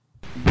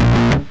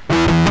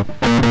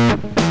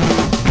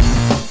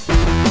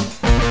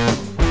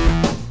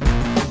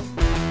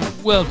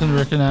Welcome to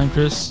Rick and I'm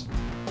Chris.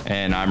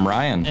 And I'm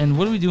Ryan. And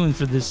what are we doing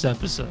for this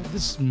episode?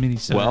 This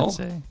mini-sode, well, I'd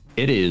say.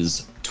 It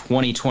is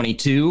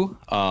 2022.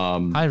 Hi,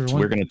 everyone. So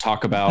we're going to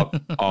talk about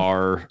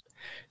our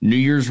New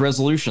Year's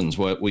resolutions,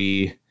 what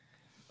we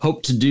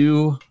hope to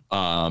do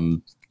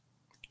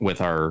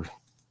with our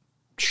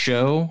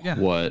show.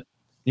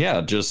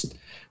 Just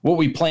what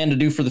we plan to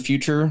do for the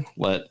future.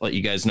 Let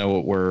you guys know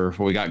what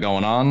we got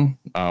going on.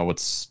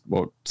 What's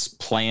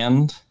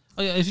planned.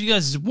 Oh, yeah, if you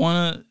guys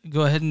want to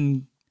go ahead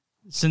and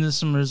send us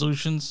some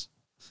resolutions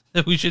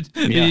that we should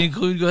maybe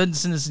include, go ahead and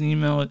send us an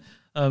email at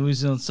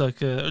Movies Don't Suck,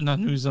 not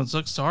Movies Don't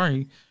Suck,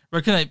 sorry,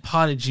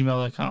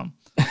 ReckonightPod@gmail.com.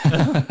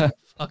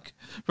 Fuck.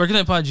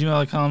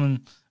 ReckonightPod@gmail.com,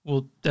 and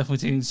we'll definitely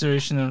take into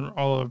consideration and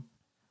all of,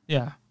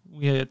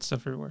 we had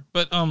stuff everywhere.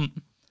 But,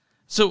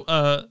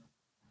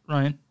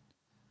 Ryan.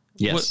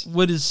 Yes.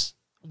 What is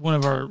one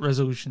of our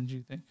resolutions,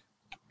 you think?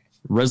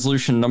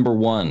 Resolution number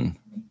 1.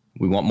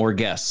 We want more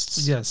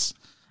guests. Yes.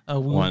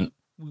 We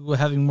were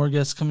having more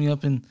guests coming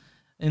up in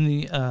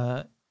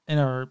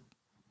our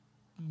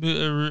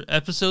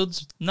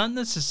episodes. Not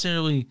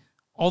necessarily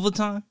all the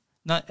time,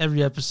 not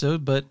every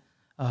episode, but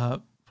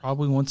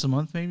probably once a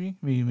month, maybe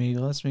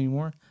less, maybe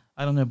more.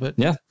 I don't know, but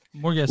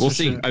more guests. We'll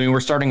see. Sure. I mean, we're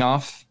starting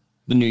off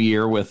the new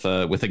year with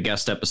a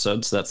guest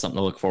episode, so that's something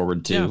to look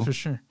forward to. Yeah, for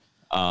sure.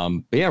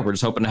 But we're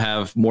just hoping to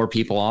have more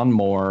people on,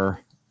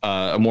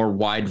 a more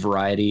wide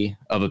variety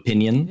of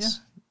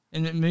opinions.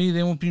 Yeah, and maybe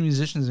they won't be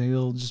musicians; maybe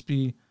they'll just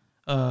be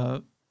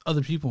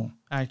other people,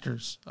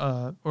 actors,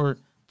 or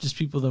just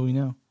people that we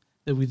know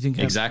that we think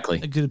have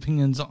good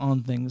opinions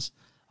on things.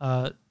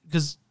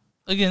 Because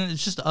again,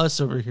 it's just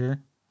us over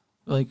here.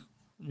 Like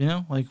we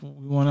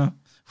want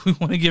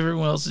to give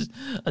everyone else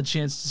a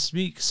chance to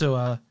speak.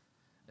 So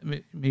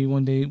maybe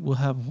one day we'll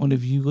have one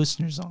of you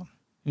listeners on.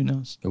 Who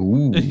knows?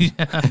 Ooh.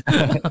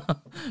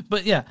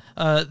 But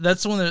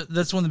that's one of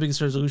the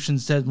biggest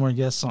resolutions to have more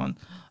guests on.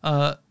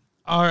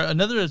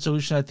 Another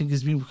resolution I think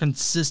is being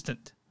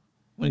consistent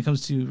when it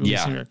comes to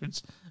releasing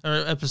records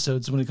or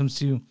episodes. When it comes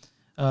to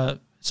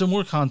so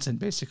more content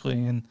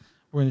basically, and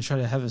we're going to try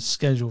to have a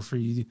schedule for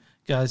you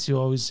guys who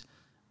always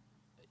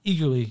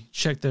eagerly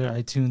check their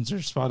iTunes or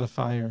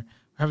Spotify or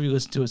however you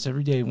listen to us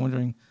every day,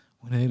 wondering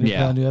when they make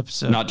a new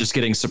episode. Not just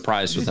getting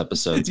surprised with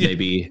episodes,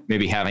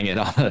 maybe having it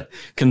on a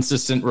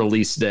consistent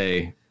release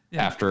day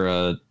after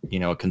a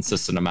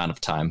consistent amount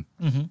of time.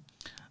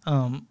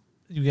 Mm-hmm.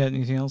 You got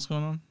anything else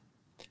going on?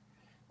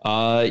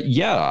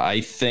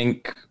 I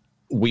think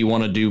we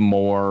want to do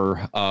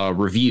more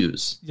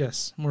reviews.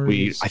 Yes, more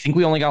reviews. I think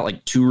we only got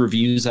like 2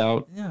 reviews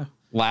out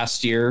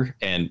last year,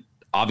 and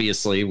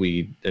obviously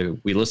we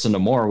listened to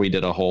more. We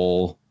did a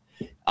whole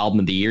album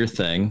of the year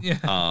thing.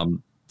 Yeah.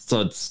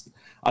 So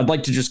I'd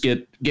like to just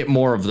get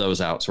more of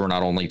those out, so we're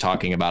not only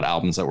talking about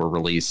albums that were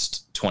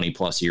released 20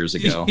 plus years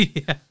ago.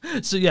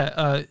 So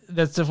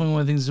that's definitely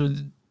one of the things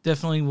that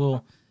definitely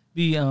will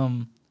be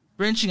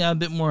branching out a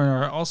bit more in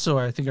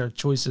I think our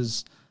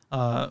choices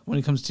when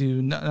it comes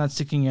to not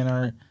sticking in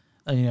our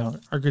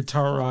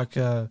guitar rock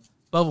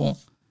bubble,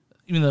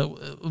 even though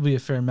it will be a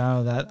fair amount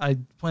of that. I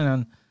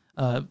plan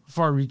on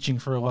far reaching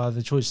for a lot of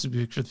the choices we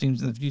pick for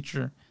themes in the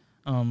future,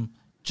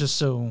 just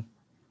so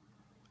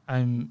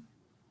I'm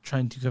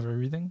trying to cover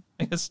everything,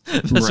 I guess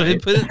that's how I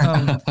put it.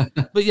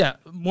 But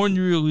more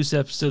new release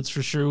episodes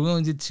for sure. We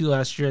only did 2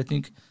 last year, I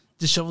think.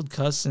 Disheveled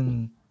Cuss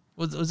and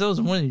that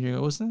was 1 year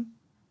ago, wasn't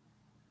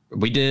it?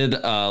 We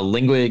did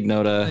Lingua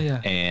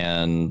Ignota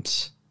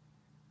and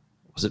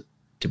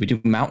did we do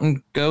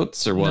Mountain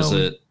Goats or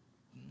did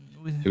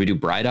we do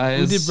Bright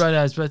Eyes? We did Bright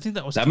Eyes, but I think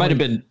that might have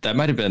been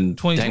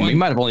 2020. Dang, we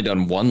might have only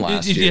done 1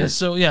 last year. Yeah,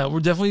 so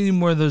we're definitely doing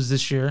more of those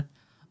this year.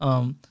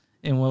 And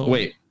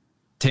wait,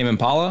 Tame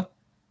Impala?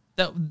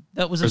 That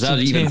was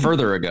even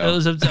further ago. That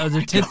was up to our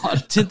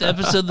 10th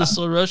episode of the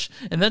Slow Rush,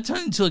 and that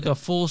turned into like a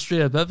full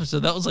straight up episode.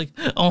 That was like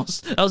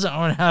almost an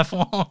hour and a half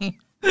long.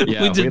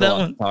 Yeah, we did that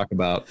one. To talk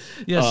about.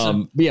 Yes.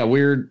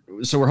 We're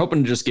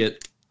hoping to just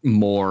get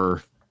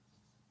more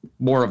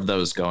of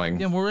those going.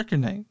 Yeah, more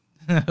record night.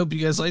 I hope you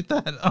guys like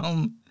that.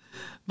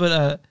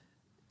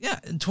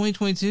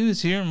 2022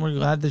 is here, and we're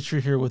glad that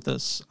you're here with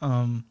us.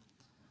 We're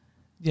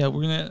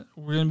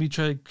gonna be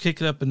trying to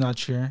kick it up a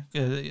notch here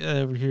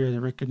over here at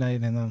Record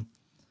Night, and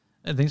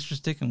thanks for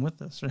sticking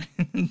with us. Right?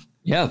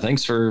 Yeah,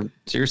 thanks for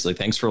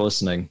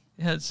listening.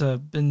 Yeah, it's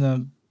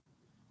been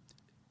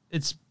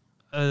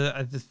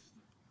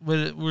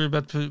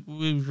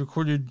we've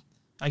recorded,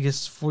 I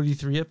guess,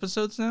 43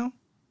 episodes now.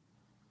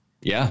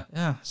 Yeah.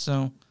 Yeah.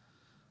 So,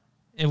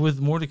 and with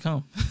more to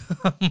come.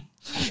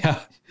 Yeah.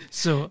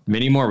 So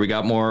many more. We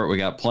got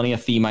plenty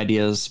of theme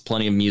ideas.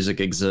 Plenty of music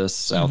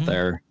exists out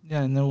there.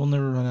 Yeah, and then we'll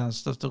never run out of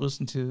stuff to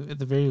listen to at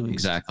the very least.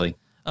 Exactly.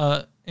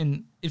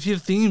 And if you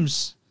have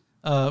themes,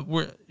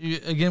 we're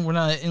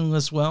not an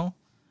endless well.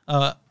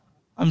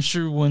 I'm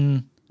sure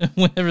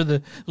whenever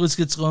the list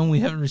gets long, we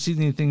haven't received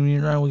anything. Me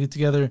and Ryan will get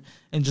together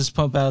and just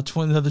pump out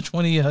another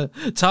 20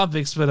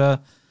 topics.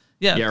 But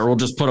we'll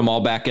just put them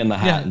all back in the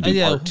hat and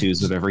do part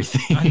 2s of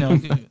everything. I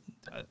know.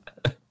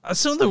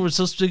 some of them were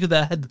so specific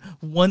that I had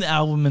one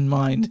album in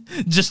mind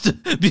just to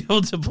be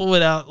able to pull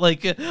it out,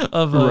 like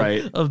of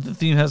the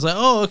theme has like,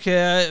 oh,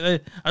 okay,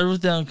 I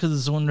wrote down because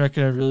it's one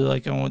record I really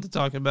like. I want to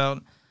talk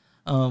about.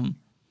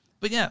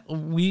 But yeah,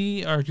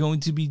 we are going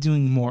to be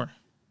doing more,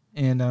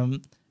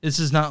 and this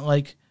is not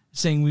like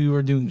saying we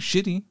were doing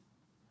shitty.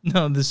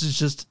 No, this is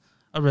just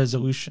a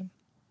resolution.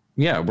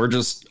 Yeah, we're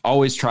just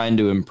always trying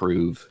to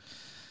improve.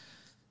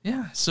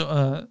 Yeah,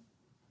 so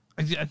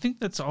I think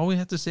that's all we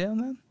have to say on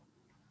that.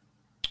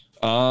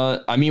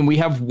 I mean, we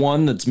have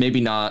one that's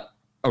maybe not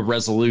a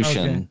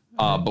resolution,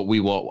 but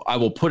I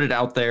will put it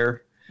out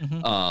there.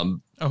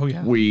 Oh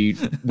yeah, we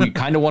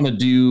kind of want to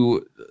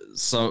do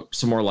some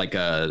more like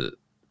a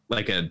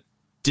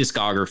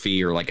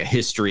discography or like a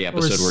history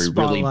episode where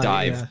we really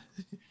dive.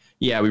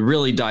 Yeah, we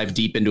really dive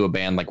deep into a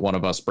band. Like one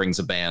of us brings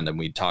a band and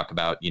we talk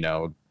about,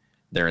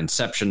 their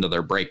inception to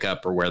their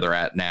breakup or where they're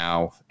at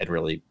now, and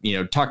really,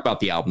 talk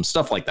about the album,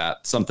 stuff like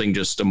that. Something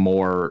just a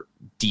more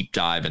deep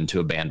dive into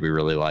a band we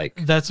really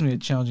like. That's gonna be a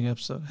challenging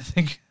episode, I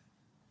think.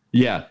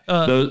 Yeah,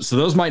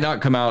 those might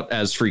not come out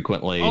as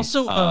frequently.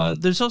 Also,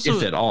 there's also,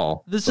 if at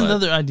all, this is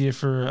another idea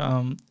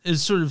for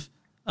is sort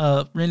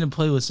of random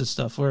playlist of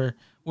stuff where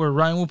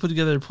Ryan will put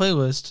together a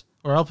playlist,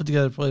 or I'll put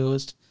together a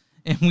playlist,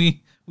 and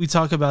we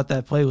talk about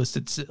that playlist.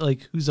 It's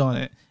like who's on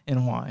it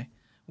and why,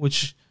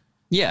 which.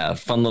 Yeah,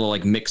 fun little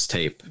like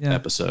mixtape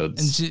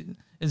episodes.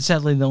 And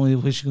sadly, the only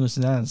place you can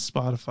listen to that is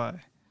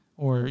Spotify,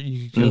 or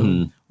you could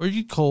go, or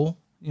you could Cole,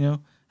 have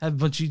a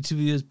bunch of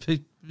YouTube videos,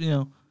 pick,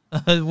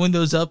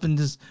 windows up and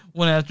just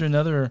one after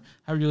another, or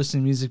however you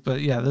listen to music.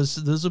 But yeah,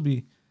 those will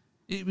be.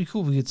 It'd be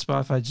cool if we get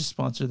Spotify just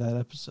sponsor that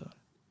episode.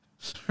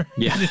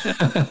 Yeah.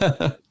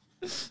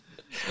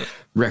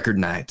 Record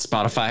Night,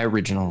 Spotify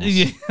originals.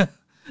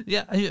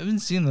 Yeah, I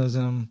haven't seen those,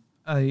 and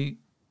I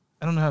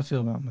don't know how I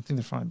feel about them. I think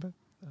they're fine, but.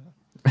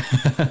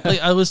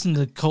 Like I listen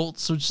to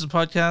Cults, which is a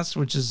podcast,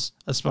 which is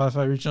a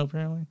Spotify original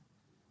apparently.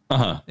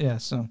 Yeah,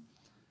 so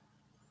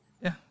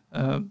yeah.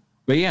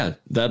 But yeah,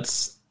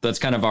 that's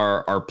kind of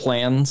our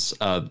plans.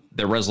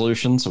 They're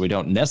resolutions, so we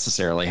don't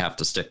necessarily have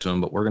to stick to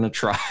them, but we're gonna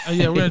try.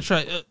 Yeah, we're gonna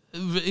try. At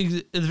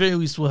the very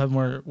least, we'll have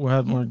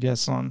more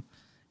guests on,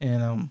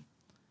 and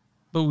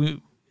but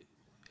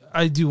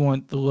I do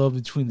want the love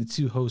between the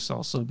two hosts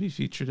also to be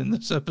featured in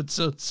those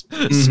episodes.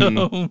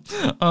 So,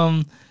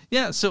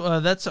 yeah, so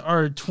that's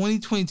our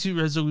 2022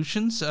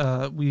 resolutions.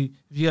 If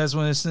you guys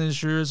want to send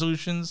us your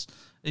resolutions,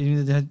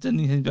 even if it doesn't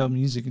need to be about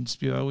music, and just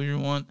be about what you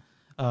want,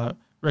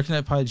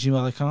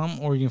 recordnightpod@gmail.com,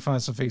 or you can find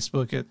us on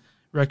Facebook at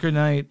Record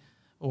Night,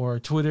 or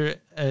Twitter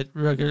at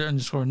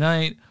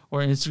record_night, or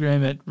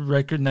Instagram at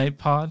Record Night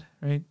Pod,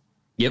 right?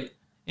 Yep.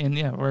 And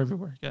yeah, we're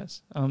everywhere,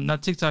 guys.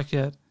 Not TikTok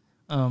yet.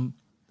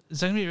 Is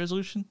that gonna be a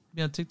resolution?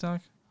 Be on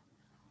TikTok?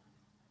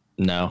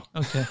 No.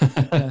 Okay.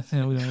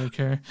 Yeah, we don't really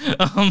care.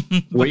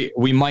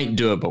 We might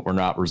do it, but we're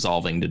not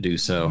resolving to do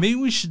so. Maybe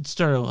we should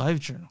start a live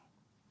journal.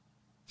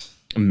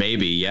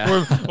 Maybe,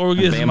 yeah. Or we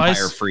get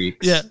Vampire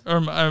Freaks. Yeah, or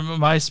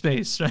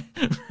MySpace, right?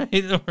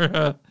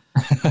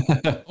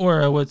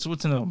 Or what's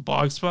another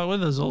Blogspot? What are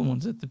those old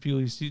ones at the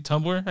people used to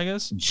Tumblr, I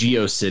guess?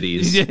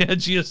 GeoCities. Yeah,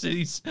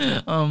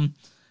 GeoCities.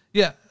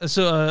 Yeah.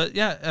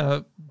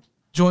 So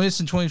join us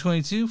in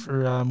 2022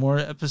 for more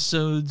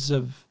episodes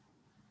of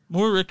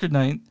more Record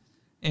Night,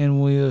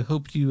 and we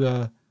hope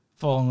you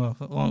follow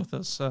along with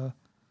us.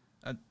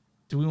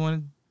 Do we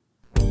want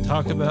to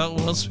talk about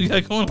what else we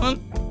got going on?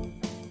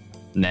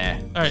 Nah.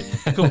 All right,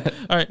 cool.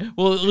 All right.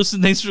 Well,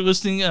 listen. Thanks for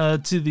listening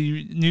to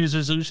the New Year's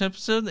resolution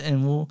episode,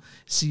 and we'll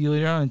see you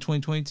later on in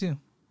 2022.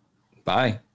 Bye.